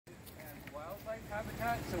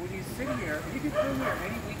habitat. So when you sit here, and you can come here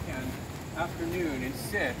any weekend afternoon and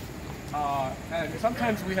sit. And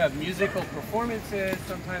sometimes we have musical performances,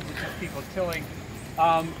 sometimes it's just people chilling.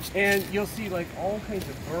 And you'll see like all kinds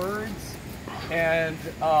of birds. And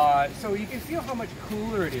so you can feel how much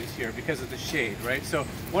cooler it is here because of the shade, right? So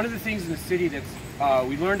one of the things in the city that's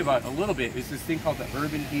we learned about a little bit is this thing called the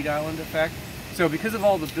urban heat island effect. So because of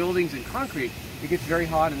all the buildings and concrete, it gets very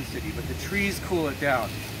hot in the city, but the trees cool it down.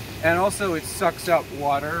 And also it sucks up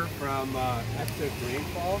water from excess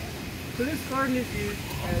rainfall. So this garden is used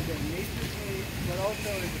as a nature space, but also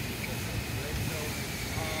as a